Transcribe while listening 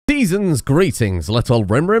Season's greetings, little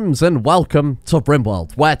Rimrims, and welcome to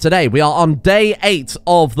Rimworld, where today we are on day 8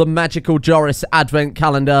 of the Magical Joris Advent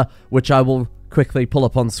Calendar, which I will quickly pull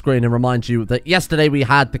up on screen and remind you that yesterday we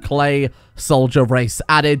had the Clay Soldier race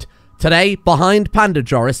added. Today, behind Panda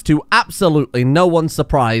Joris, to absolutely no one's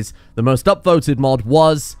surprise, the most upvoted mod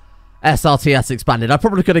was SRTS expanded. I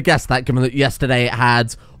probably could have guessed that, given that yesterday it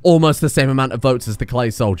had almost the same amount of votes as the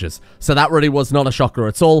Clay Soldiers. So that really was not a shocker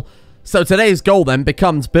at all. So today's goal then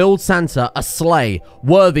becomes build Santa a sleigh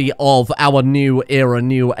worthy of our new era,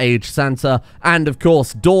 new age Santa. And of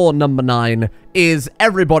course, door number 9 is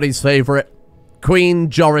everybody's favorite, Queen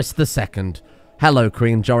Joris II. Hello,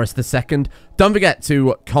 Queen Joris II. Don't forget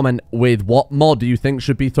to comment with what mod you think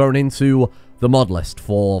should be thrown into the mod list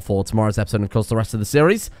for tomorrow's episode and of course the rest of the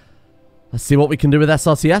series. Let's see what we can do with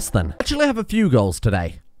SRTS then. Actually, I have a few goals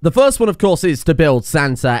today. The first one, of course, is to build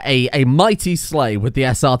Santa a mighty sleigh with the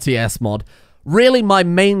SRTS mod. Really, my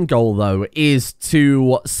main goal, though, is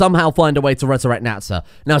to somehow find a way to resurrect Natsa.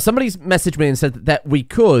 Now, somebody's messaged me and said that we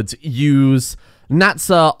could use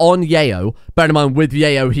Natsa on Yayo. Bear in mind, with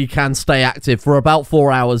Yayo, he can stay active for about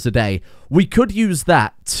 4 hours a day. We could use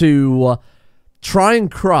that to try and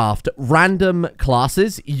craft random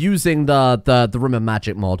classes using the Rim of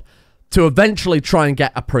Magic mod to eventually try and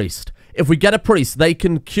get a priest. If we get a priest, they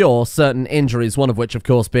can cure certain injuries, one of which, of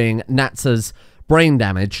course, being Natsa's brain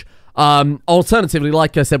damage. Alternatively,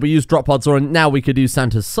 like I said, we use drop pods, or now we could use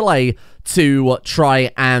Santa's sleigh to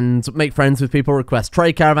try and make friends with people, request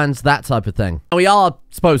trade caravans, that type of thing. Now, we are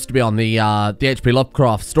supposed to be on the HP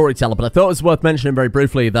Lovecraft Storyteller, but I thought it was worth mentioning very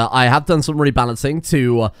briefly that I have done some rebalancing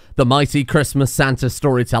to the mighty Christmas Santa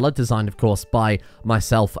Storyteller, designed, of course, by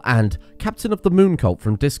myself and Captain of the Moon Cult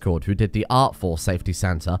from Discord, who did the art for Safety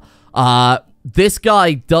Santa. This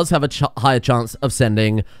guy does have a higher chance of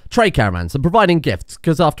sending trade caravans and providing gifts,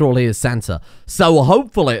 because after all, he is Santa. So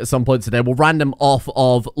hopefully at some point today, we'll random off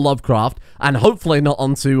of Lovecraft, and hopefully not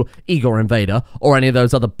onto Igor Invader, or any of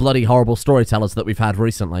those other bloody horrible storytellers that we've had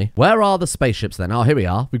recently. Where are the spaceships then? Oh, here we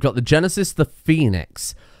are. We've got the Genesis, the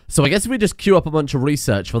Phoenix. So I guess if we just queue up a bunch of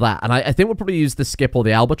research for that, and I think we'll probably use the Skip or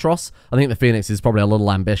the Albatross. I think the Phoenix is probably a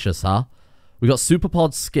little ambitious, huh? We've got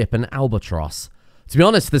Superpod, Skip, and Albatross. To be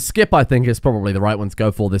honest, the Skip, I think, is probably the right one to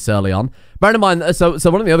go for this early on. Bear in mind, so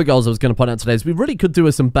one of the other goals I was going to point out today is we really could do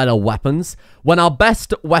with some better weapons. When our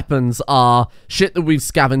best weapons are shit that we've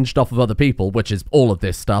scavenged off of other people, which is all of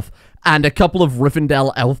this stuff, and a couple of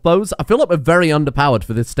Rivendell elf bows, I feel like we're very underpowered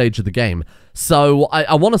for this stage of the game. So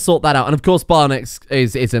I want to sort that out. And of course, Bionic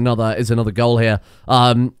is another goal here,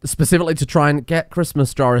 specifically to try and get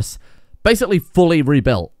Christmas Joris basically fully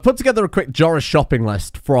rebuilt. Put together a quick Joris shopping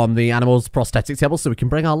list from the animals prosthetic table so we can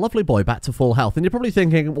bring our lovely boy back to full health. And you're probably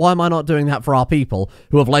thinking, why am I not doing that for our people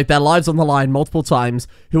who have laid their lives on the line multiple times,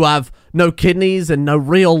 who have no kidneys and no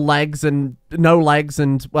real legs and no legs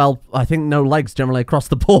and, well, I think no legs generally across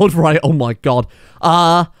the board, right? Oh my god.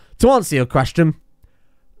 To answer your question,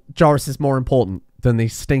 Joris is more important than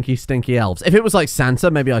these stinky, stinky elves. If it was like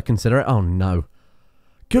Santa, maybe I'd consider it. Oh no.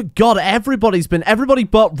 Good God, everybody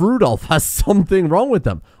but Rudolph has something wrong with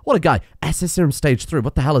them. What a guy. SS Serum Stage 3,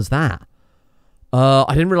 what the hell is that? I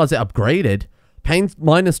didn't realize it upgraded. Pain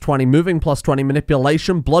 -20, moving +20,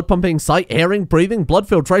 manipulation, blood pumping, sight, hearing, breathing, blood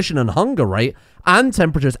filtration, and hunger rate, and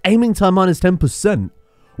temperatures, aiming time -10%.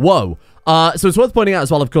 Whoa. So it's worth pointing out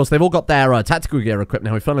as well, of course, they've all got their tactical gear equipped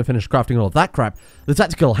now. We finally finished crafting all of that crap. The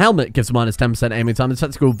tactical helmet gives -10% aiming time. The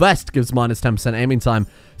tactical vest gives -10% aiming time.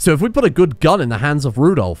 So if we put a good gun in the hands of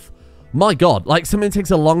Rudolph, my god, like something that takes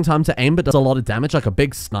a long time to aim but does a lot of damage, like a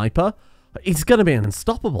big sniper, he's going to be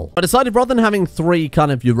unstoppable. I decided rather than having 3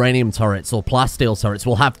 kind of uranium turrets or plasteel turrets,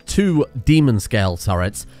 we'll have 2 demon scale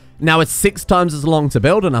turrets. Now it's 6 times as long to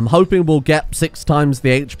build, and I'm hoping we'll get 6 times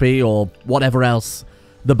the HP or whatever else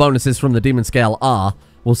the bonuses from the demon scale are.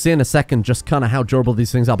 We'll see in a second just kind of how durable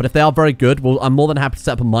these things are. But if they are very good, well, I'm more than happy to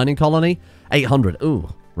set up a mining colony. 800. Ooh,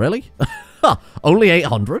 really? Only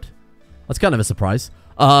 800? That's kind of a surprise.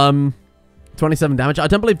 27 damage. I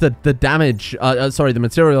don't believe that the damage, sorry, the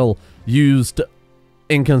material used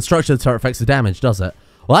in construction of the turret affects the damage, does it?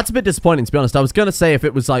 Well, that's a bit disappointing, to be honest. I was going to say if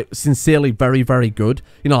it was, like, sincerely very, very good,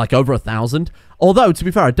 you know, like over 1,000. Although, to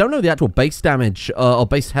be fair, I don't know the actual base damage or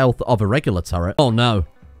base health of a regular turret. Oh, no.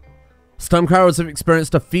 Stormcrowers have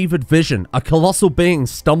experienced a fevered vision. A colossal being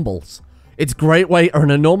stumbles. Its great weight are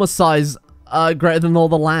an enormous size, greater than all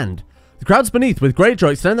the land. The crowds beneath, with great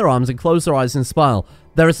joy, extend their arms and close their eyes and smile.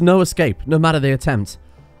 There is no escape, no matter the attempt.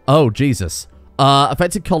 Oh, Jesus.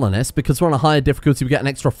 Affected colonists, because we're on a higher difficulty, we get an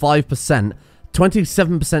extra 5%.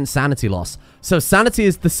 27% sanity loss. So sanity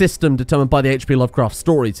is the system determined by the HP Lovecraft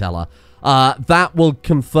Storyteller. That will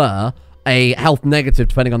confer a health negative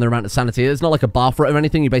depending on the amount of sanity. It's not like a bar for it or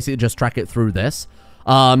anything. You basically just track it through this.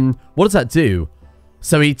 What does that do?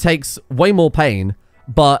 So he takes way more pain,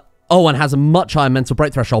 but... Oh, and has a much higher mental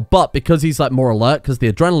break threshold. But because he's, like, more alert, because the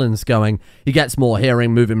adrenaline's going, he gets more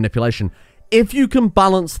hearing, moving, manipulation. If you can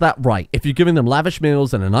balance that right, if you're giving them lavish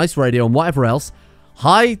meals and a nice radio and whatever else,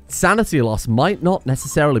 high sanity loss might not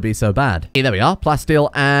necessarily be so bad. Hey, there we are. Plasteel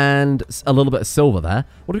and a little bit of silver there.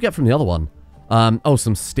 What do we get from the other one? Oh,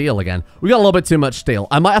 some steel again. We got a little bit too much steel.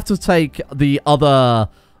 I might have to take the other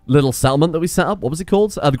little settlement that we set up. What was it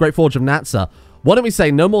called? The Great Forge of Natsa. Why don't we say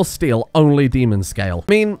no more steel, only demon scale?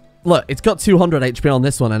 I mean... Look, it's got 200 HP on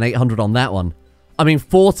this one and 800 on that one. I mean,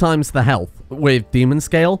 4 times the health with Demon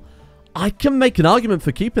Scale. I can make an argument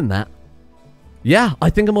for keeping that. Yeah,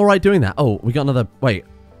 I think I'm alright doing that. Oh, we got another... Wait,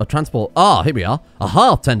 a transport... Ah, here we are. A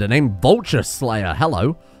half tender named Vulture Slayer.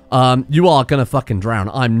 Hello. You are gonna fucking drown.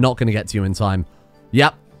 I'm not gonna get to you in time.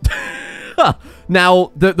 Yep.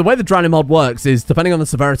 Now, the way the drowning mod works is, depending on the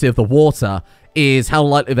severity of the water, is how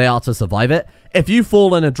likely they are to survive it. If you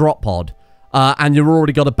fall in a drop pod... and you've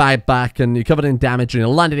already got a bag back, and you're covered in damage, and you're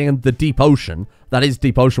landing in the deep ocean, that is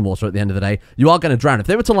deep ocean water at the end of the day, you are going to drown. If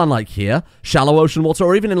they were to land like here, shallow ocean water,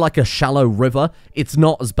 or even in like a shallow river, it's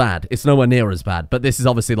not as bad. It's nowhere near as bad, but this is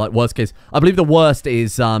obviously like worst case. I believe the worst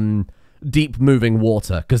is deep moving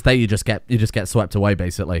water, because there you just get swept away,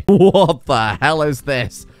 basically. What the hell is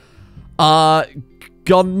this?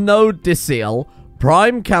 Gonodiciel.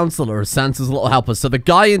 Prime Counselor is Santa's little helper. So the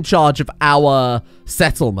guy in charge of our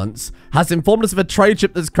settlements has informed us of a trade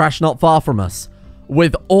ship that's crashed not far from us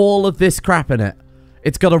with all of this crap in it.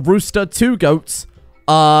 It's got a rooster, 2 goats,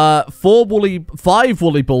 5 woolly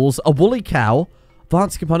bulls, a woolly cow,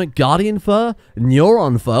 advanced component, guardian fur,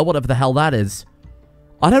 neuron fur, whatever the hell that is.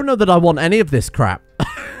 I don't know that I want any of this crap.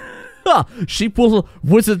 Sheep wool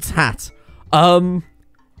wizard's hat.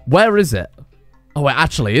 Where is it? Oh, it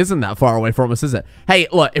actually isn't that far away from us, is it? Hey,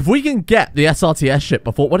 look, if we can get the SRTS ship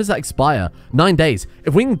before... What does that expire? 9 days.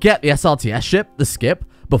 If we can get the SRTS ship, the skip,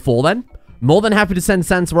 before then, more than happy to send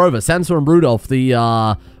Santa over. Santa and Rudolph,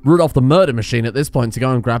 the murder machine at this point, to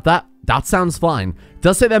go and grab that. That sounds fine. It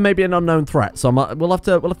does say there may be an unknown threat, so we'll have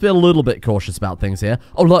to be a little bit cautious about things here.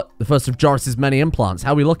 Oh, look, the first of Joris's many implants.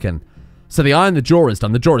 How are we looking? So the eye and the jaw is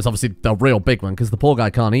done. The jaw is obviously the real big one because the poor guy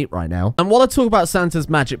can't eat right now. And while I talk about Santa's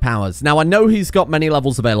magic powers, now I know he's got many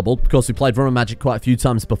levels available because we played Roman Magic quite a few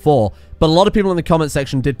times before, but a lot of people in the comment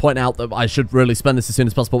section did point out that I should really spend this as soon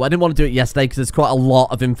as possible. But I didn't want to do it yesterday because there's quite a lot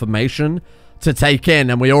of information to take in,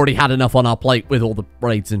 and we already had enough on our plate with all the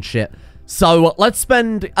raids and shit. So let's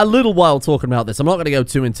spend a little while talking about this. I'm not going to go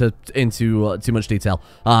into too much detail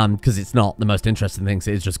because it's not the most interesting things.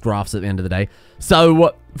 It's just graphs at the end of the day.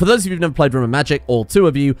 So for those of you who've never played Roman Magic, or 2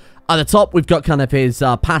 of you, at the top we've got kind of his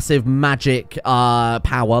passive magic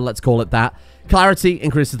power, let's call it that. Clarity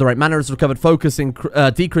increases the rate mana is recovered. Focus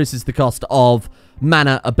decreases the cost of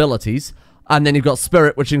mana abilities. And then you've got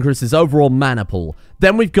Spirit, which increases overall mana pool.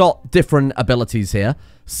 Then we've got different abilities here.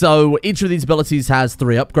 So each of these abilities has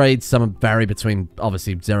 3 upgrades. Some vary between,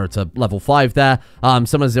 obviously, 0 to level 5 there.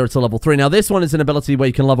 Some are 0 to level 3. Now, this one is an ability where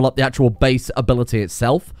you can level up the actual base ability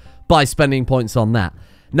itself by spending points on that.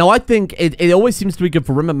 Now, I think it always seems to be good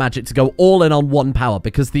for Roman Magic to go all in on one power,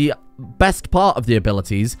 because the best part of the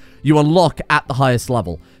abilities you unlock at the highest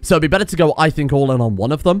level. So it'd be better to go, I think, all in on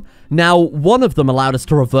one of them. Now, one of them allowed us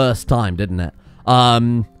to reverse time, didn't it?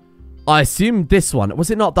 I assume this one, was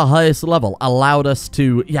it not the highest level, allowed us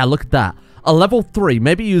to, yeah, look at that. A level 3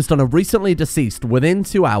 may be used on a recently deceased within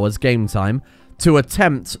 2 hours game time to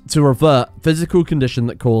attempt to revert physical condition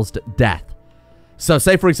that caused death. So,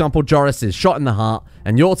 say, for example, Joris is shot in the heart,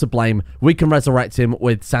 and you're to blame. We can resurrect him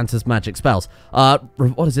with Santa's magic spells.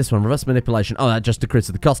 What is this one? Reverse manipulation. Oh, that just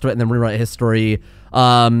decreases the cost of it, and then rewrite history.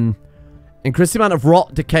 Increase the amount of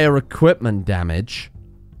rot, decay, or equipment damage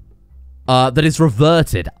that is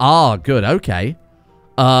reverted. Ah, good. Okay.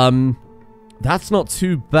 That's not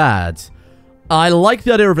too bad. I like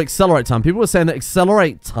the idea of accelerate time. People were saying that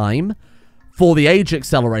accelerate time for the age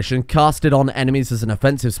acceleration casted on enemies as an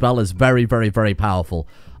offensive spell is very, very, very powerful.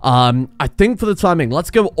 I think for the timing,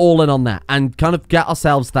 let's go all in on that and kind of get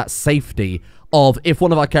ourselves that safety of if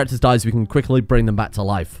one of our characters dies, we can quickly bring them back to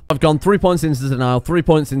life. I've gone 3 points into denial, 3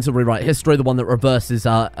 points into rewrite history, the one that reverses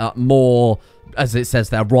more as it says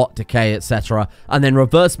there, rot, decay, etc. And then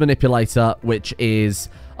reverse manipulator, which is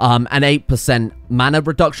an 8% mana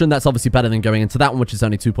reduction. That's obviously better than going into that one, which is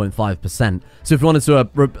only 2.5%. So if we wanted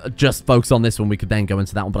to just focus on this one, we could then go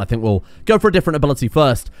into that one. But I think we'll go for a different ability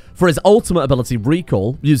first. For his ultimate ability,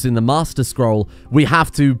 Recall, using the Master Scroll, we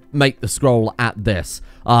have to make the scroll at this.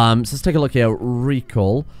 So let's take a look here.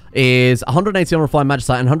 Recall is 180 on Refined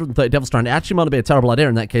Magicite and 130 Devil Strand. It actually might be a terrible idea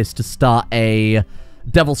in that case to start a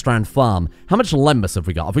Devil Strand farm. How much Lembas have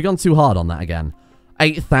we got? Have we gone too hard on that again?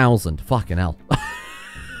 8,000. Fucking hell.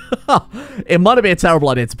 It might be a terrible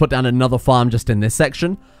idea to put down another farm just in this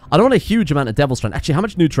section. I don't want a huge amount of Devil Strand. Actually, how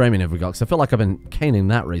much Nutramium have we got? Because I feel like I've been caning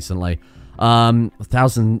that recently.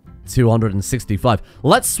 1,265.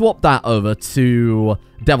 Let's swap that over to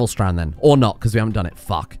Devil Strand then. Or not, because we haven't done it.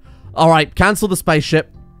 Fuck. Alright, cancel the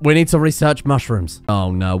spaceship. We need to research mushrooms.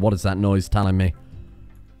 Oh no, what is that noise telling me?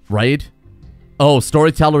 Raid? Oh,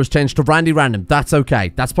 Storyteller has changed to Randy Random. That's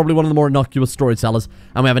okay. That's probably one of the more innocuous Storytellers.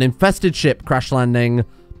 And we have an infested ship crash landing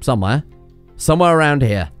somewhere. Somewhere around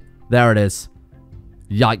here. There it is.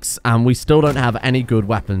 Yikes. And we still don't have any good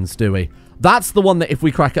weapons, do we? That's the one that if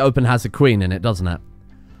we crack it open has a queen in it, doesn't it?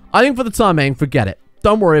 I think for the time being, forget it.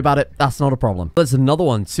 Don't worry about it. That's not a problem. There's another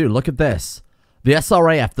one too. Look at this. The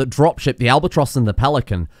SRAF, the dropship, the Albatross, and the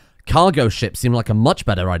Pelican. Cargo ship seem like a much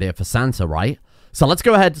better idea for Santa, right? So let's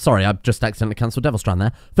go ahead. Sorry, I just accidentally cancelled Devil Strand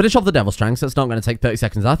there. Finish off the Devil Strand, so it's not going to take 30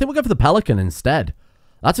 seconds. I think we'll go for the Pelican instead.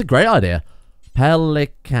 That's a great idea.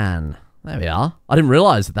 Pelican. There we are. I didn't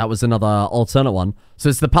realize that that was another alternate one. So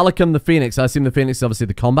it's the Pelican, the Phoenix. I assume the Phoenix is obviously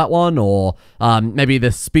the combat one, or maybe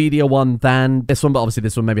the speedier one than this one, but obviously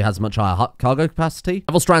this one maybe has much higher cargo capacity.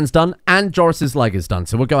 Devil Strand's done, and Joris's leg is done.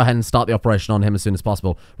 So we'll go ahead and start the operation on him as soon as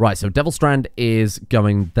possible. Right, so Devil Strand is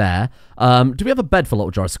going there. Do we have a bed for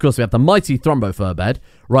little Joris? Of course, we have the mighty Thrombo Fur bed.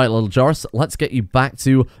 Right, little Joris, let's get you back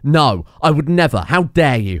to... No, I would never. How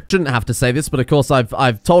dare you? Shouldn't have to say this, but of course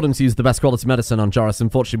I've told him to use the best quality medicine on Joris.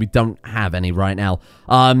 Unfortunately, we don't have any right now.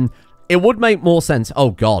 It would make more sense...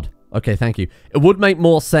 Oh, God. Okay, thank you. It would make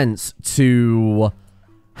more sense to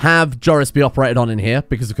have Joris be operated on in here,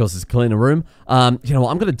 because, of course, it's a cleaner room. You know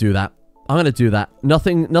what? I'm going to do that. I'm going to do that.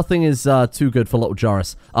 Nothing is too good for little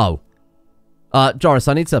Joris. Oh. Joris,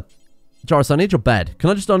 I need your bed. Can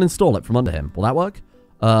I just uninstall it from under him? Will that work?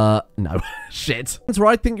 No. Shit. Santa,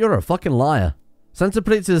 I think you're a fucking liar. Santa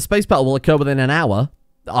predicted a space battle will occur within an hour.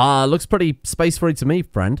 Looks pretty space-free to me,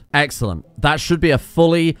 friend. Excellent. That should be a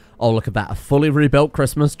fully... Oh, look at that. A fully rebuilt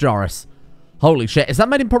Christmas Joris. Holy shit. Has that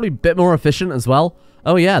made him probably a bit more efficient as well?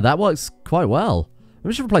 Oh, yeah. That works quite well.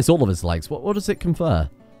 We should replace all of his legs. What does it confer?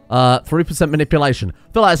 3% manipulation.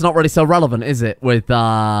 I feel like it's not really so relevant, is it? With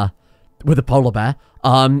a polar bear.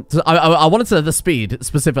 So I wanted to the speed,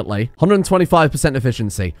 specifically. 125%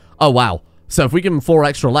 efficiency. Oh, wow. So if we give him 4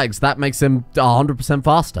 extra legs, that makes him 100%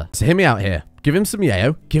 faster. So hear me out here. Give him some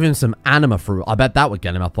yayo. Give him some anima fruit. I bet that would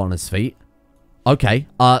get him up on his feet. Okay.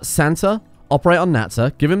 Santa, operate on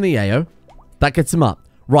Natsa. Give him the yayo. That gets him up.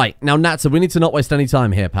 Right. Now, Natsa, we need to not waste any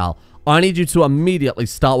time here, pal. I need you to immediately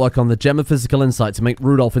start work on the Gem of Physical Insight to make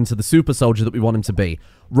Rudolph into the super soldier that we want him to be.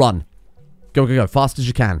 Run. Go, go, go. Fast as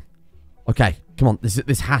you can. Okay. Come on.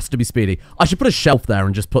 This has to be speedy. I should put a shelf there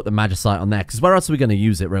and just put the Magicite on there, because where else are we going to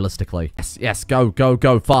use it, realistically? Yes, yes. Go, go,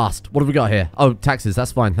 go. Fast. What have we got here? Oh, taxes.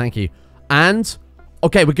 That's fine. Thank you. And,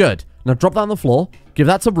 okay, we're good. Now drop that on the floor. Give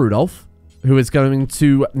that to Rudolph, who is going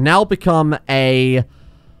to now become a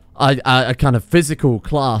kind of physical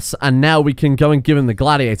class. And now we can go and give him the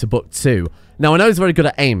Gladiator book too. Now, I know he's very good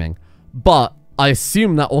at aiming, but I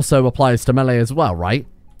assume that also applies to melee as well, right?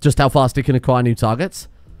 Just how fast he can acquire new targets.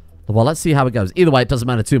 Well, let's see how it goes. Either way, it doesn't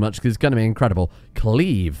matter too much, because it's going to be incredible.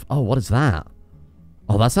 Cleave. Oh, what is that?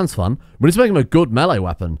 Oh, that sounds fun. We need to make him a good melee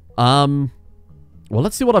weapon. Well,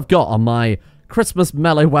 let's see what I've got on my Christmas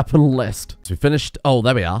melee weapon list. So we finished... Oh,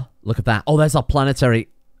 there we are. Look at that. Oh, there's our planet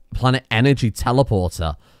energy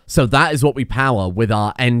teleporter. So that is what we power with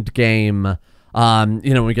our end game. You know,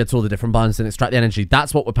 when we get to all the different buttons and extract the energy.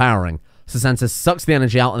 That's what we're powering. So Santa sucks the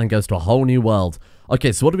energy out and then goes to a whole new world.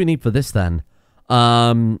 Okay, so what do we need for this then?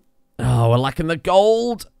 Oh, we're lacking the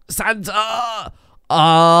gold. Santa!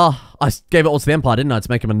 I gave it all to the Empire, didn't I, to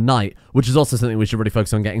make him a knight, which is also something we should really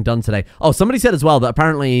focus on getting done today. Oh, somebody said as well that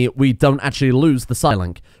apparently we don't actually lose the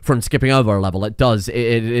Psylink from skipping over a level. It does.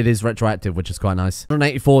 It is retroactive, which is quite nice.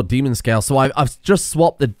 184 Demon Scale. So I've just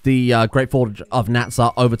swapped the Great Forge of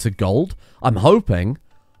Natsa over to gold. I'm hoping...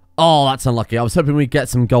 Oh, that's unlucky. I was hoping we'd get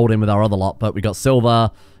some gold in with our other lot, but we got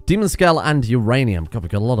silver, Demon Scale, and uranium. God, we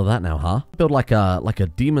got a lot of that now, huh? Build like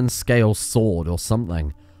a Demon Scale sword or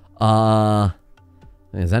something.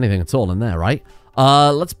 There's anything at all in there, right?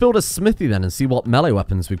 Let's build a smithy then and see what melee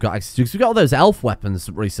weapons we've got access to. Because we've got all those elf weapons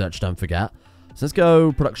research, don't forget. So let's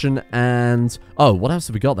go production and... Oh, what else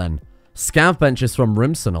have we got then? Scav benches from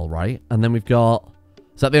Rimsenal, right? And then we've got...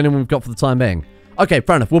 Is that the only one we've got for the time being? Okay,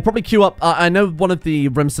 fair enough. We'll probably queue up... I know one of the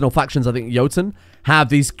Rimsenal factions, I think Jotun, have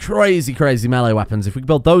these crazy, crazy melee weapons. If we can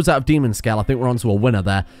build those out of demon scale, I think we're onto a winner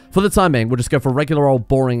there. For the time being, we'll just go for a regular old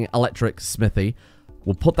boring electric smithy.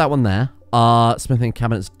 We'll put that one there. Smithing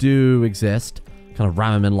cabinets do exist. Kind of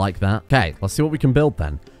ram them in like that. Okay, let's see what we can build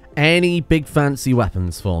then. Any big fancy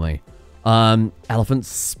weapons for me? Elephant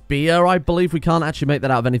spear, I believe. We can't actually make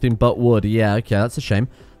that out of anything but wood. Yeah, okay, that's a shame.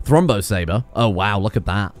 Thrombo saber. Oh, wow, look at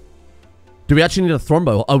that. Do we actually need a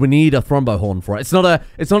thrombo? Oh, we need a thrombo horn for it. It's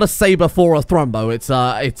not a saber for a thrombo.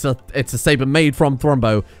 It's a saber made from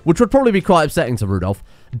thrombo, which would probably be quite upsetting to Rudolph.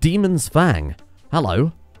 Demon's fang.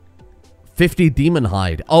 Hello. 50 demon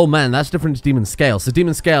hide. Oh, man, that's different to demon scale. So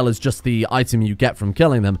demon scale is just the item you get from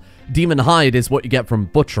killing them. Demon hide is what you get from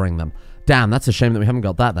butchering them. Damn, that's a shame that we haven't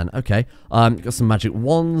got that then. Okay. Got some magic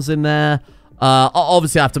wands in there.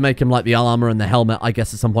 Obviously, I have to make him like the armor and the helmet, I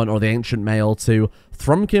guess, at some point, or the ancient mail too.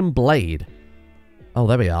 Thrumkin blade. Oh,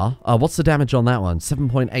 there we are. What's the damage on that one?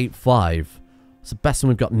 7.85. It's the best one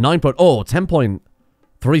we've got.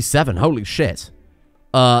 10.37. Holy shit.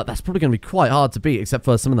 That's probably going to be quite hard to beat, except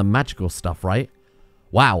for some of the magical stuff, right?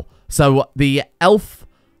 Wow. So, the elf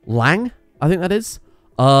lang, I think that is.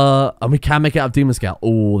 And we can make it out of demon scale.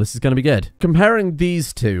 Oh, this is going to be good. Comparing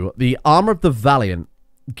these two, the armor of the Valiant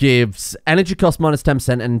gives energy cost minus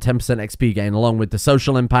 10% and 10% XP gain, along with the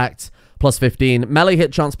social impact plus 15, melee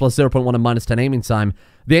hit chance plus 0.1 and minus 10 aiming time.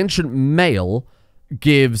 The ancient mail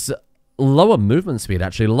gives lower movement speed,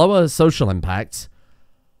 actually, lower social impact,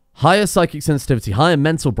 higher psychic sensitivity, higher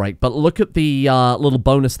mental break. But look at the little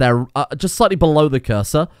bonus there, just slightly below the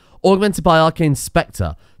cursor. Augmented by Arcane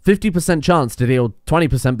Spectre. 50% chance to deal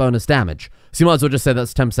 20% bonus damage. So you might as well just say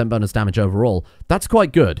that's 10% bonus damage overall. That's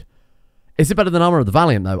quite good. Is it better than Armor of the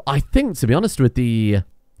Valiant, though? I think, to be honest, with the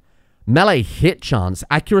melee hit chance,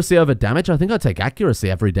 accuracy over damage, I think I'd take accuracy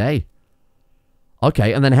every day.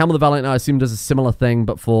 Okay, and then Helm of the Valiant, I assume, does a similar thing,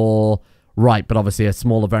 but for... Right, but obviously a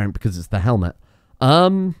smaller variant because it's the helmet.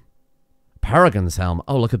 Paragon's Helm.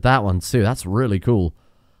 Oh, look at that one, too. That's really cool.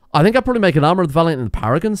 I think I'd probably make an Armor of the Valiant and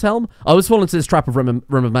Paragon's Helm. I always fall into this trap of Rim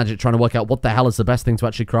of Magic trying to work out what the hell is the best thing to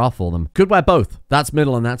actually craft for them. Could wear both. That's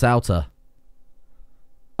middle and that's outer.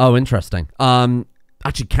 Oh, interesting.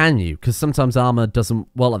 Actually, can you? Because sometimes armor doesn't...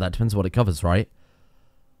 Well, that depends on what it covers, right?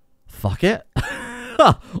 Fuck it.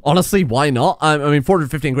 Honestly, why not? I mean,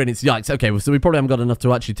 450 ingredients. Yikes. Okay, so we probably haven't got enough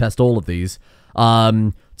to actually test all of these.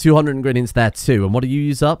 200 ingredients there, too. And what do you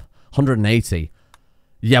use up? 180.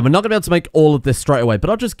 Yeah, we're not going to be able to make all of this straight away,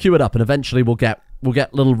 but I'll just queue it up, and eventually we'll get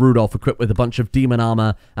little Rudolph equipped with a bunch of demon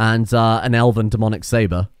armor and an elven demonic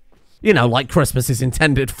saber. You know, like Christmas is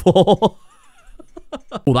intended for.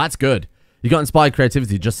 Oh, that's good. You got inspired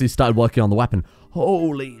creativity just as you started working on the weapon.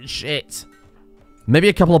 Holy shit. Maybe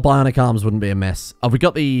a couple of bionic arms wouldn't be amiss. Have we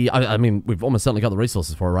got the... I mean, we've almost certainly got the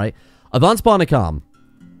resources for it, right? Advanced bionic arm.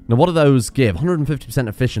 Now, what do those give? 150%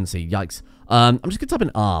 efficiency. Yikes. I'm just going to type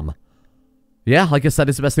in arm. Yeah, I guess that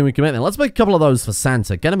is the best thing we can make then. Let's make a couple of those for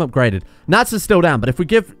Santa. Get him upgraded. Natsa's still down, but if we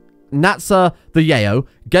give Natsa the yayo,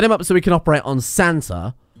 get him up so we can operate on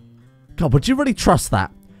Santa... God, would you really trust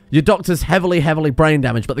that? Your doctor's heavily brain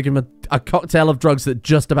damaged, but they give him a cocktail of drugs that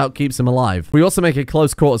just about keeps him alive. We also make a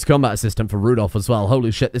close quarters combat assistant for Rudolph as well.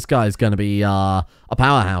 Holy shit, this guy is going to be a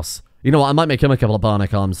powerhouse. You know what, I might make him a couple of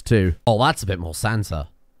bionic arms too. Oh, that's a bit more Santa.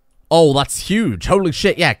 Oh, that's huge. Holy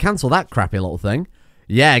shit, yeah, cancel that crappy little thing.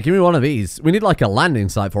 Yeah, give me one of these. We need like a landing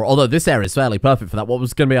site for it, although this area is fairly perfect for that. What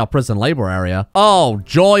was going to be our prison labor area? Oh,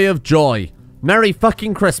 joy of joy. Merry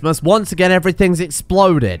fucking Christmas. Once again, everything's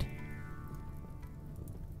exploded.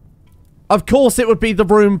 Of course it would be the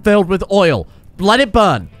room filled with oil. Let it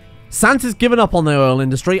burn. Santa's given up on the oil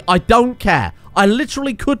industry. I don't care. I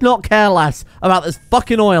literally could not care less about this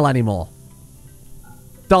fucking oil anymore.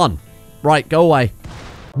 Done. Right, go away.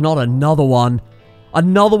 Not another one.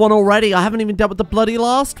 Another one already. I haven't even dealt with the bloody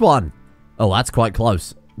last one. Oh, that's quite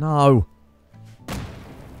close. No.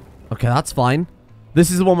 Okay, that's fine.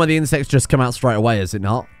 This is the one where the insects just come out straight away, is it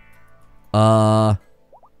not?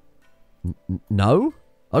 No?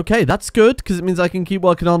 Okay, that's good, because it means I can keep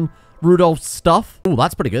working on Rudolph's stuff. Oh,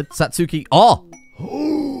 that's pretty good. Satsuki. Oh!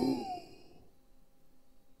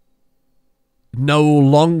 No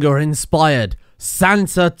longer inspired.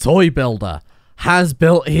 Santa Toy Builder has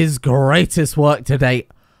built his greatest work to date.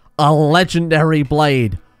 A legendary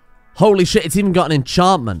blade. Holy shit, it's even got an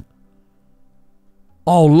enchantment.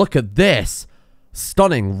 Oh, look at this.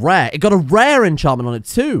 Stunning. Rare. It got a rare enchantment on it,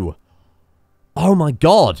 too. Oh my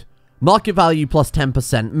god. Market value plus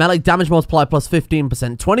 10%. Melee damage multiplier plus 15%.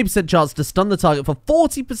 20% chance to stun the target for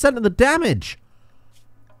 40% of the damage.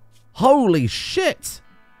 Holy shit.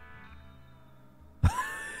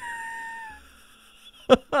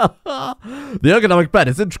 The ergonomic bed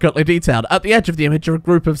is intricately detailed. At the edge of the image are a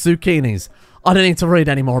group of zucchinis. I don't need to read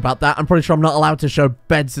any more about that. I'm pretty sure I'm not allowed to show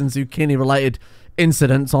beds and zucchini-related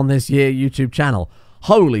incidents on this YouTube channel.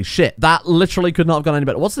 Holy shit. That literally could not have gone any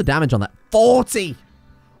better. What's the damage on that? 40!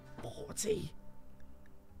 40.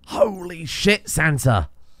 Holy shit, Santa.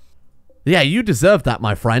 Yeah, you deserve that,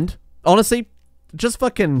 my friend. Honestly, just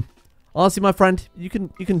fucking... Honestly, my friend, you can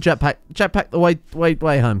jetpack the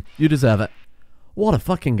way home. You deserve it. What a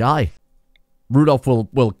fucking guy. Rudolph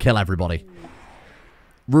will kill everybody.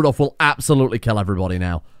 Rudolph will absolutely kill everybody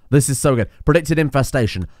now. This is so good. Predicted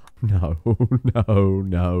infestation. No, no,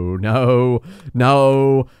 no, no,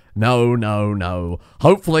 no, no, no, no.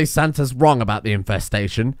 Hopefully Santa's wrong about the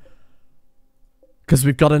infestation. Because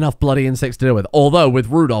we've got enough bloody insects to deal with. Although, with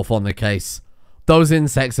Rudolph on the case, those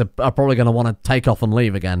insects are probably going to want to take off and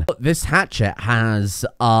leave again. This hatchet has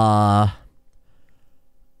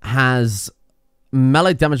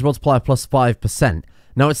melee damage multiplier plus 5%.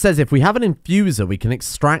 Now, it says if we have an infuser, we can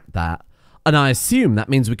extract that. And I assume that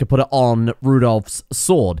means we could put it on Rudolph's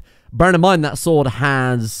sword. Bearing in mind that sword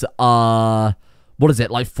has, what is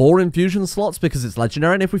it, like 4 infusion slots because it's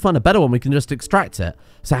legendary? And if we find a better one, we can just extract it.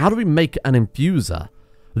 So how do we make an infuser?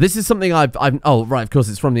 This is something I've oh, right, of course,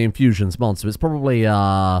 it's from the infusions mod, so it's probably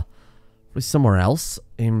somewhere else.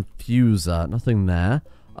 Infuser, nothing there.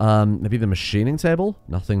 Maybe the machining table?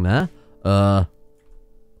 Nothing there.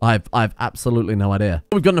 I've absolutely no idea.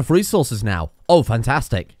 We've got enough resources now. Oh,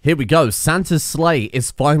 fantastic. Here we go. Santa's sleigh is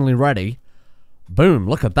finally ready. Boom,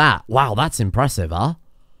 look at that. Wow, that's impressive, huh?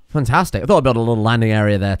 Fantastic. I thought I'd build a little landing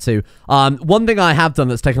area there too. One thing I have done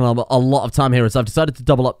that's taken a lot of time here is I've decided to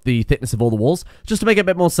double up the thickness of all the walls just to make it a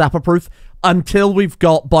bit more sapper-proof. Until we've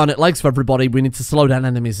got bionic legs for everybody, we need to slow down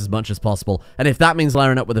enemies as much as possible. And if that means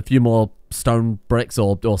layering up with a few more stone bricks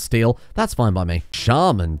or steel, that's fine by me.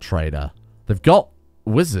 Shaman trader. They've got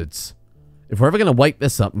wizards. If we're ever going to wake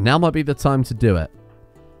this up, now might be the time to do it.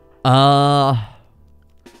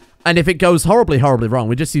 And if it goes horribly, horribly wrong,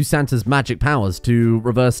 we just use Santa's magic powers to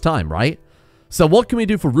reverse time, right? So what can we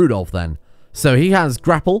do for Rudolph then? So he has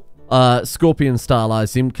grapple, scorpion style, I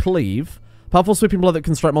assume, cleave, powerful sweeping blow that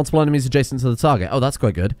can strike multiple enemies adjacent to the target. Oh, that's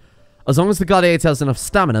quite good. As long as the gladiator has enough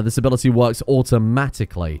stamina, this ability works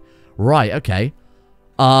automatically. Right, okay.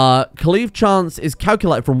 Cleave chance is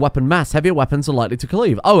calculated from weapon mass. Heavier weapons are likely to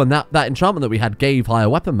cleave. Oh, and that enchantment that we had gave higher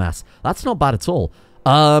weapon mass. That's not bad at all.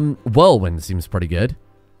 Whirlwind seems pretty good.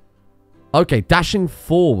 Okay, dashing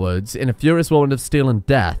forwards in a furious whirlwind of steel and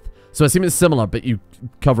death. So I assume it's similar, but you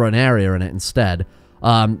cover an area in it instead.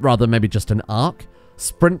 Rather than maybe just an arc.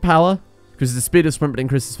 Sprint power increases the speed of sprint, but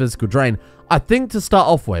increases physical drain. I think to start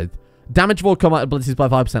off with, damage of all combat abilities by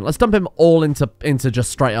 5%. Let's dump him all into just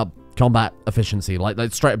straight up combat efficiency, like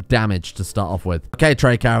straight up damage to start off with. Okay,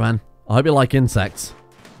 trade caravan. I hope you like insects.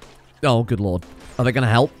 Oh, good lord. Are they going to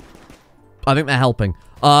help? I think they're helping.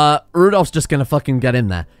 Rudolph's just going to fucking get in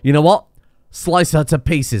there. You know what? Slice her to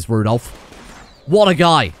pieces, Rudolph. What a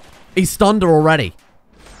guy. He's stunned her already.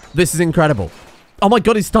 This is incredible. Oh my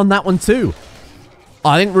god, he's stunned that one too.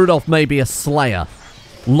 I think Rudolph may be a slayer.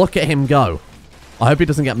 Look at him go. I hope he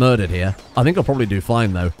doesn't get murdered here. I think I'll probably do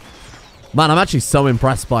fine though. Man, I'm actually so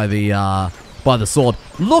impressed by the sword.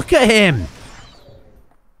 Look at him.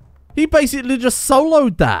 He basically just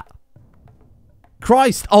soloed that.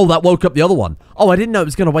 Christ. Oh, that woke up the other one. Oh, I didn't know it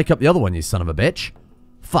was going to wake up the other one, you son of a bitch.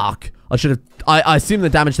 Fuck. I should have... I assume the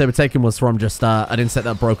damage they were taking was from just an insect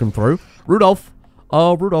that broke them through. Rudolph.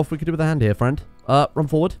 Oh, Rudolph, we could do with a hand here, friend. Run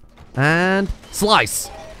forward. And... Slice.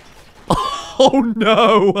 Oh,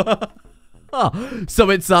 no. So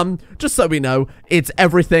it's, just so we know, it's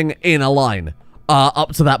everything in a line.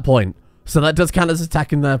 Up to that point. So that does count as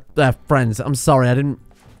attacking their friends. I'm sorry, I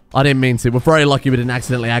didn't mean to. We're very lucky we didn't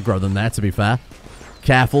accidentally aggro them there, to be fair.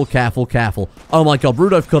 Careful, careful, careful. Oh my god,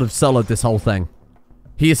 Rudolph could have soloed this whole thing.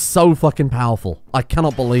 He is so fucking powerful. I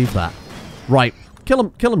cannot believe that. Right.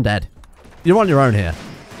 Kill him dead. You're on your own here.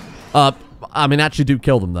 I mean, actually do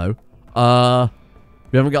kill them, though.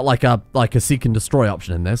 We haven't got, like a seek and destroy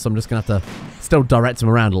option in this, so I'm just gonna have to still direct him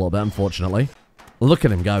around a little bit, unfortunately. Look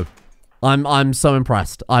at him go. I'm so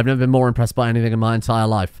impressed. I've never been more impressed by anything in my entire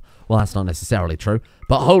life. Well, that's not necessarily true.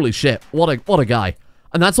 But holy shit, what a guy.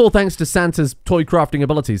 And that's all thanks to Santa's toy crafting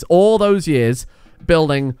abilities. All those years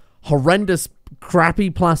building horrendous, crappy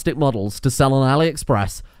plastic models to sell on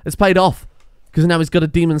AliExpress. It's paid off. Because now he's got a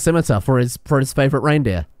demon scimitar for his favorite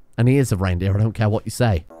reindeer. And he is a reindeer, I don't care what you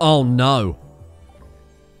say. Oh no.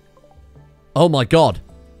 Oh my god.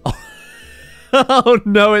 Oh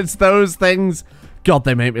no, it's those things. God,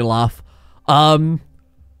 they make me laugh.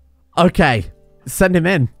 Okay. Send him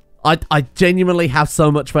in. I genuinely have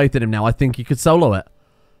so much faith in him now. I think he could solo it.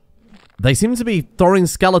 They seem to be throwing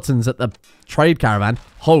skeletons at the trade caravan.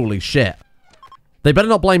 Holy shit. They better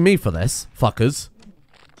not blame me for this, fuckers.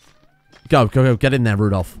 Go, go, go. Get in there,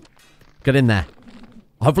 Rudolph. Get in there.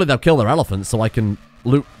 Hopefully they'll kill their elephants so I can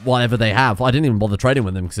loot whatever they have. I didn't even bother trading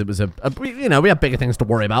with them because it was you know, we have bigger things to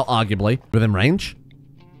worry about, arguably. Within range?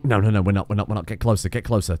 No, no, no, we're not. Get closer, get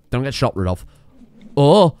closer. Don't get shot, Rudolph.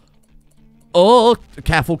 Oh. Oh.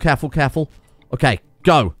 Careful, careful, careful. Okay,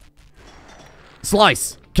 go.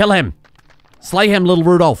 Slice. Kill him. Slay him, little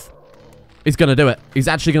Rudolph. He's gonna do it. He's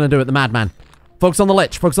actually gonna do it, the madman. Focus on the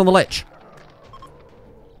lich. Focus on the lich.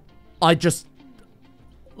 I just...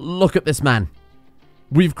 Look at this man.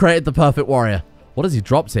 We've created the perfect warrior. What has he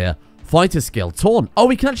dropped here? Fighter skill. Taunt. Oh,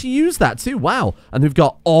 we can actually use that too. Wow. And we've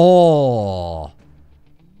got... Oh.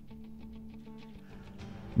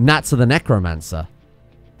 Natsa the Necromancer.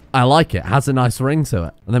 I like it. Has a nice ring to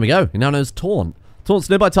it. And there we go. He now knows Taunt. Taunts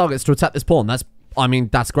nearby targets to attack this pawn. That's... I mean,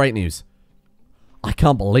 that's great news. I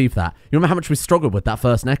can't believe that. You remember how much we struggled with that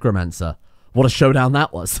first Necromancer? What a showdown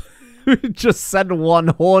that was. We just sent one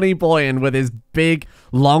horny boy in with his big,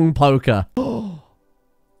 long poker.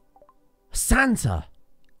 Santa.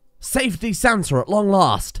 Safety Santa at long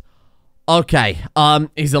last. Okay,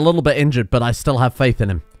 he's a little bit injured, but I still have faith in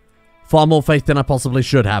him. Far more faith than I possibly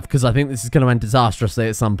should have, because I think this is going to end disastrously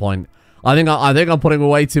at some point. I think I'm putting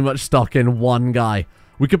way too much stock in one guy.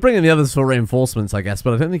 We could bring in the others for reinforcements, I guess,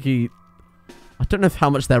 but I don't think I don't know how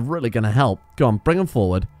much they're really going to help. Go on, bring them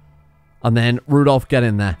forward. And then Rudolph, get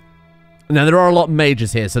in there. Now, there are a lot of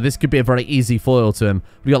mages here, so this could be a very easy foil to him.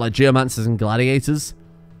 We got, like, geomancers and gladiators.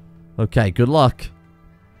 Okay, good luck.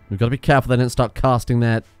 We've got to be careful they don't start casting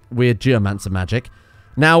their weird geomancer magic.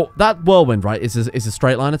 Now, that whirlwind, right, is a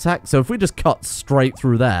straight line attack. So if we just cut straight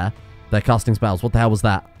through there, they're casting spells. What the hell was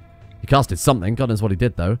that? He casted something. God knows what he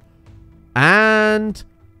did, though. And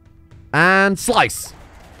slice.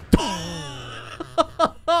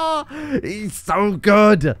 He's so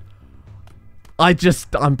good.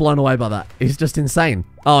 I'm blown away by that. He's just insane.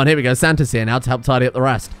 Oh, and here we go. Santa's here now to help tidy up the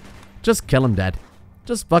rest. Just kill him dead.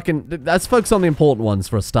 Just fucking... Let's focus on the important ones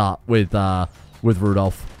for a start with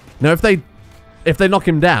Rudolph. Now, if they knock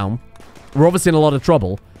him down, we're obviously in a lot of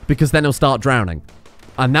trouble because then he'll start drowning.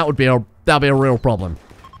 And that'll be a real problem.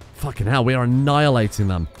 Fucking hell, we are annihilating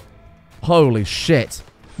them. Holy shit.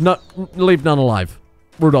 No, leave none alive.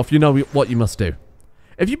 Rudolph, you know what you must do.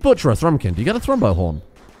 If you butcher a Thrumbkin, do you get a Thrumbo Horn?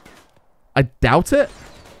 I doubt it.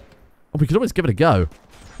 Oh, we could always give it a go.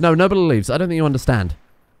 No, nobody leaves. I don't think you understand.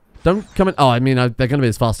 Don't come in. Oh, I mean, they're going to be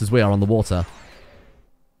as fast as we are on the water.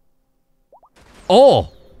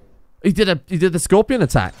 Oh! He did the scorpion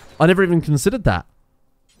attack. I never even considered that.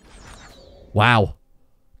 Wow.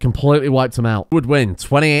 Completely wiped him out. Would win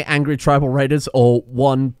 28 angry tribal raiders or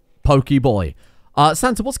 1 pokey boy.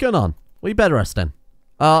 Santa, what's going on? What are you bed resting?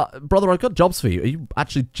 Brother, I've got jobs for you. Are you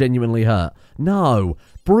actually genuinely hurt? No.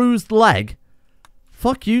 Bruised leg?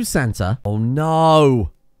 Fuck you, Santa. Oh,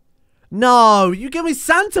 no. No, you give me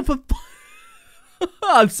Santa for...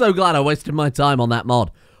 I'm so glad I wasted my time on that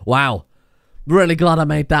mod. Wow. Really glad I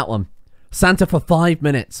made that one. Santa for 5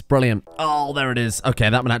 minutes. Brilliant. Oh, there it is. Okay,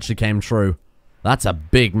 that one actually came true. That's a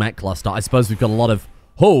big mech cluster. I suppose we've got a lot of...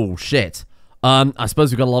 Oh, shit. I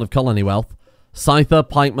suppose we've got a lot of colony wealth. Scyther,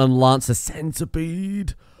 Pikeman, Lancer,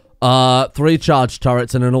 Centipede. 3 charge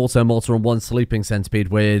turrets and an auto mortar and 1 sleeping centipede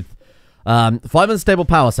with 5 unstable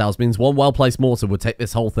power cells means 1 well-placed mortar would take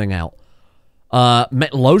this whole thing out.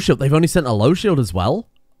 Low shield. They've only sent a low shield as well.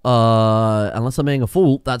 Unless I'm being a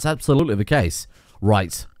fool, that's absolutely the case.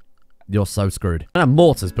 Right. You're so screwed. We don't have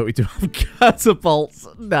mortars, but we do have catapults.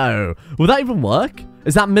 No. Will that even work?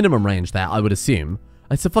 Is that minimum range there, I would assume?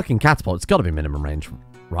 It's a fucking catapult. It's got to be minimum range,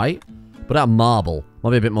 right? But out of marble.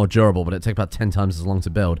 Might be a bit more durable, but it'd take about 10 times as long to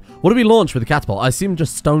build. What do we launch with the catapult? I assume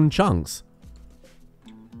just stone chunks.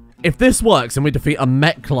 If this works and we defeat a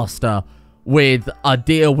mech cluster with a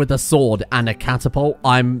deer with a sword and a catapult,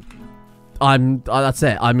 that's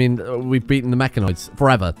it. I mean, we've beaten the mechanoids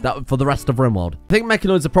forever. For the rest of Rimworld. I think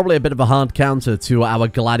mechanoids are probably a bit of a hard counter to our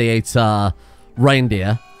gladiator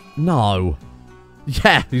reindeer. No.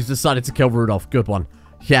 Yeah, he's decided to kill Rudolph. Good one.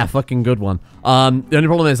 Yeah, fucking good one. The only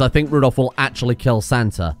problem is I think Rudolph will actually kill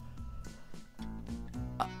Santa.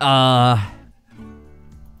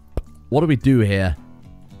 What do we do here?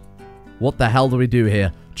 What the hell do we do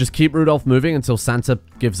here? Just keep Rudolph moving until Santa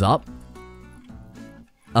gives up?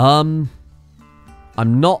 I'm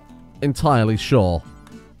not entirely sure.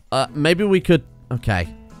 Maybe we could...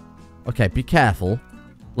 Okay. Okay, be careful.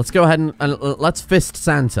 Let's go ahead and let's fist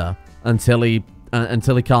Santa until he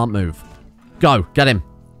can't move. Go, get him.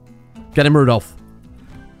 Get him, Rudolph.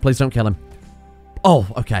 Please don't kill him. Oh,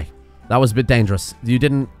 okay. That was a bit dangerous. You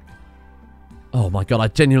didn't... Oh my god, I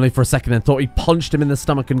genuinely for a second then thought he punched him in the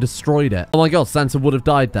stomach and destroyed it. Oh my god, Santa would have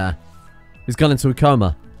died there. He's gone into a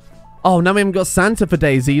coma. Oh, now we haven't got Santa for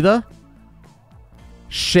days either?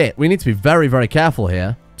 Shit, we need to be very, very careful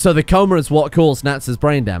here. So the coma is what caused Natsa's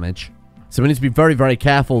brain damage. So we need to be very, very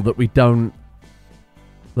careful that we don't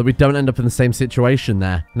end up in the same situation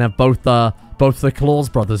there and have both the Claus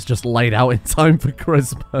brothers just laid out in time for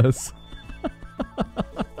Christmas.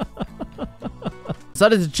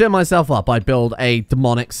 Decided to cheer myself up. I build a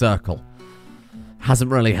demonic circle. Hasn't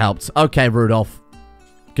really helped. Okay, Rudolph.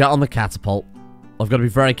 Get on the catapult. I've got to be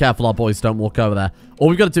very careful our boys don't walk over there. All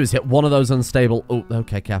we've got to do is hit one of those unstable... Oh,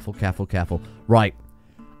 okay, careful, careful, careful. Right.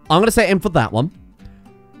 I'm going to say aim for that one.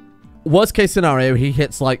 Worst case scenario, he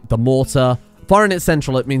hits, like, the mortar. Firing it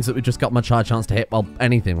central, it means that we just got much higher chance to hit, well,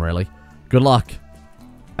 anything, really. Good luck.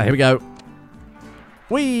 Here we go.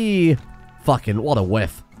 Whee! Fucking, what a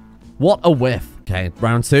whiff. What a whiff. Okay,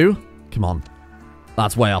 round 2. Come on.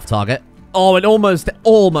 That's way off target. Oh, it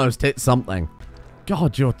almost hit something.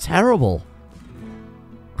 God, you're terrible.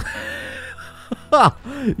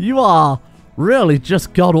 You are really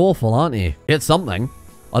just god-awful, aren't you? Hit something.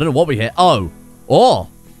 I don't know what we hit. Oh. Oh.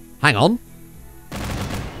 Hang on.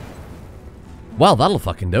 Well, that'll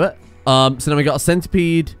fucking do it. So now we got a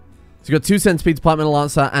centipede. So we got 2 centipedes, pikeman, a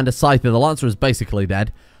lancer, and a scythe. The lancer is basically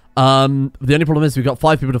dead. The only problem is we've got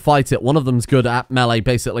 5 people to fight it. One of them's good at melee,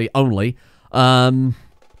 basically, only. I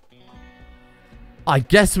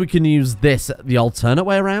guess we can use this the alternate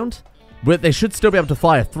way around. But they should still be able to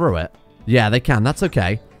fire through it. Yeah, they can. That's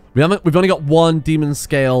okay. We've only got 1 demon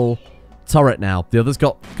scale turret now. The other's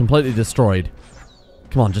got completely destroyed.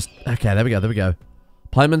 Come on, just... Okay, there we go, there we go.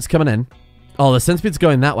 Pikeman's coming in. Oh, the centipede's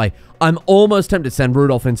going that way. I'm almost tempted to send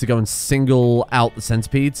Rudolph in to go and single out the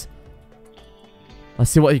centipedes.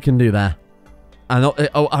 Let's see what he can do there.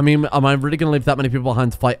 I mean, am I really going to leave that many people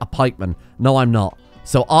behind to fight a pikeman? No, I'm not.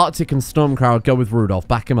 So Arctic and Stormcrow go with Rudolph.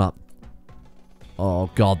 Back him up.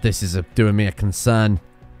 Oh, God, this is doing me a concern.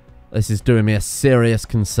 This is doing me a serious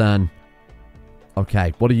concern.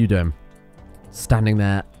 Okay, what are you doing? Standing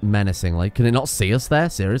there menacingly. Can it not see us there?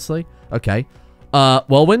 Seriously? Okay.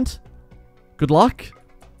 Whirlwind? Good luck.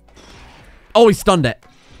 Oh, he stunned it.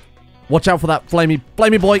 Watch out for that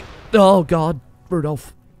flamey boy. Oh, God.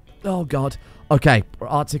 Rudolph. Oh, God. Okay.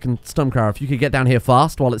 Arctic and Stormcrow, if you could get down here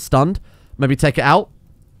fast while it's stunned. Maybe take it out.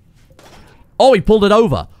 Oh, he pulled it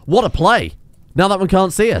over. What a play. Now that one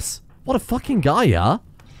can't see us. What a fucking guy, yeah?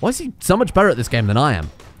 Why is he so much better at this game than I am?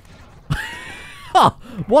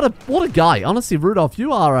 What a guy. Honestly, Rudolph, you're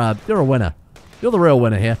a winner. You're the real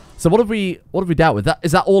winner here. So what have we dealt with?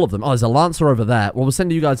 Is that all of them? Oh, there's a lancer over there. Well, we'll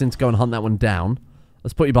send you guys in to go and hunt that one down.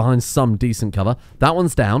 Let's put you behind some decent cover. That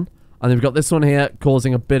one's down. And then we've got this one here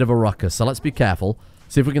causing a bit of a ruckus. So let's be careful.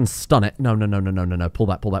 See if we can stun it. No. Pull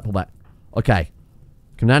back, pull back, pull back. Okay.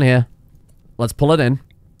 Come down here. Let's pull it in.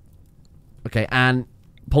 Okay, and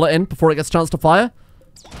pull it in before it gets a chance to fire.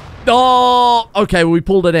 Oh! Okay, well, we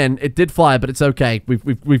pulled it in. It did fire, but it's okay.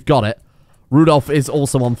 We've got it. Rudolph is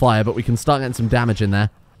also on fire, but we can start getting some damage in there.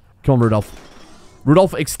 Come on, Rudolph.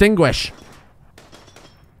 Rudolph, extinguish.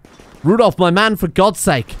 Rudolph, my man, for God's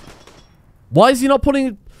sake. Why is he not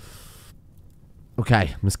putting...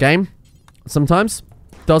 Okay, this game sometimes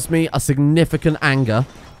does me a significant anger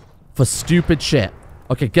for stupid shit.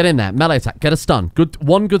 Okay, get in there. Melee attack. Get a stun.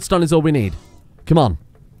 One good stun is all we need. Come on.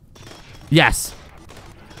 Yes.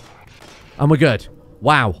 And we're good.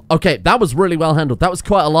 Wow. Okay, that was really well handled. That was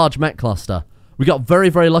quite a large mech cluster. We got very,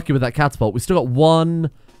 very lucky with that catapult. We still got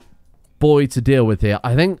one boy to deal with here.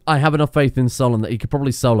 I think I have enough faith in Solon that he could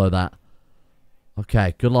probably solo that.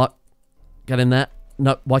 Okay, good luck. Get in there.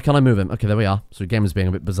 No, why can't I move him? Okay, there we are. So the game is being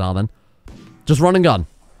a bit bizarre then. Just run and gun.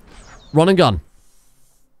 Run and gun.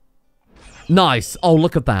 Nice. Oh,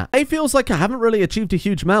 look at that. It feels like I haven't really achieved a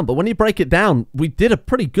huge amount, but when you break it down, we did a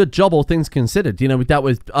pretty good job, all things considered. You know, we dealt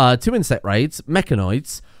with 2 insect raids,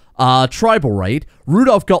 mechanoids, tribal raid.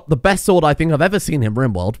 Rudolph got the best sword I think I've ever seen in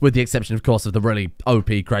Rimworld, with the exception, of course, of the really OP,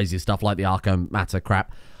 crazy stuff like the Arco Matter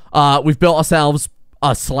crap. We've built ourselves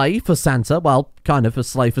a sleigh for Santa. Well, kind of a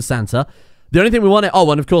sleigh for Santa. The only thing we wanted...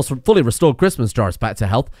 Oh, and of course, fully restored Christmas Joris back to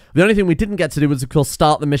health. The only thing we didn't get to do was, of course,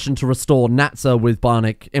 start the mission to restore Natsa with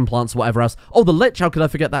bionic implants, whatever else. Oh, the Lich, how could I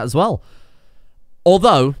forget that as well?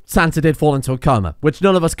 Although, Santa did fall into a coma, which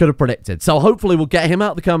none of us could have predicted. So hopefully we'll get him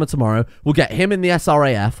out of the coma tomorrow. We'll get him in the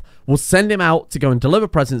SRAF. We'll send him out to go and deliver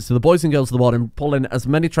presents to the boys and girls of the world and pull in as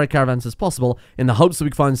many trade caravans as possible in the hopes that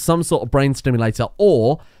we can find some sort of brain stimulator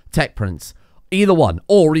or tech prints. Either one.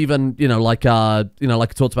 Or even, like I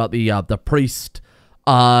talked about the priest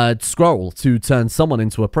scroll to turn someone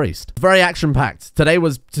into a priest. Very action-packed. Today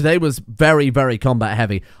was very, very combat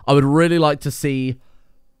heavy. I would really like to see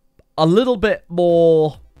a little bit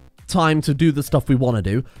more time to do the stuff we want to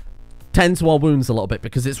do. Tend to our wounds a little bit,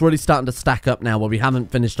 because it's really starting to stack up now where we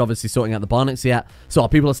haven't finished, obviously, sorting out the Bionics yet. So our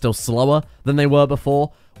people are still slower than they were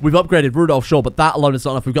before. We've upgraded Rudolph, sure, but that alone is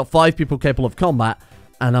not enough. We've got 5 people capable of combat,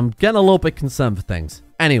 and I'm getting a little bit concerned for things.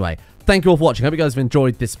 Anyway, thank you all for watching. I hope you guys have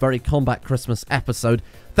enjoyed this very combat Christmas episode.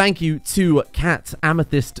 Thank you to Cat,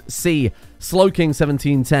 Amethyst C, Slow King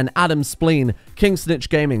 1710, Adam Spleen, King Snitch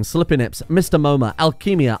Gaming, Slippinips, Mr. Moma,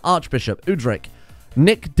 Alchemia, Archbishop, Udric,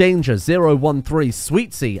 Nick Danger 013,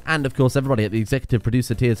 Sweetsy, and of course everybody at the executive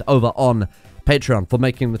producer tiers over on Patreon for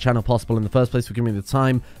making the channel possible in the first place, for giving me the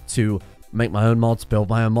time to make my own mods, build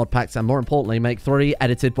my own mod packs, and more importantly, make 3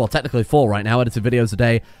 edited, well, technically 4 right now, edited videos a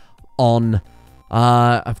day on,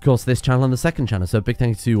 of course, this channel and the second channel. So a big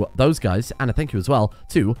thank you to those guys, and a thank you as well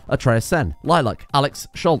to Atreus Sen, Lilac, Alex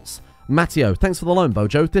Schultz, Matteo, thanks for the loan,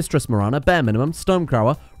 Bojo, Thistris Morana, Bare Minimum,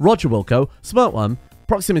 Stonecrower, Roger Wilco, Smirtworm,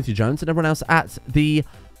 Proximity Jones, and everyone else at the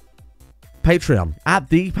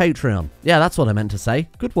Patreon. Yeah, that's what I meant to say.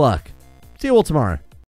 Good work. See you all tomorrow.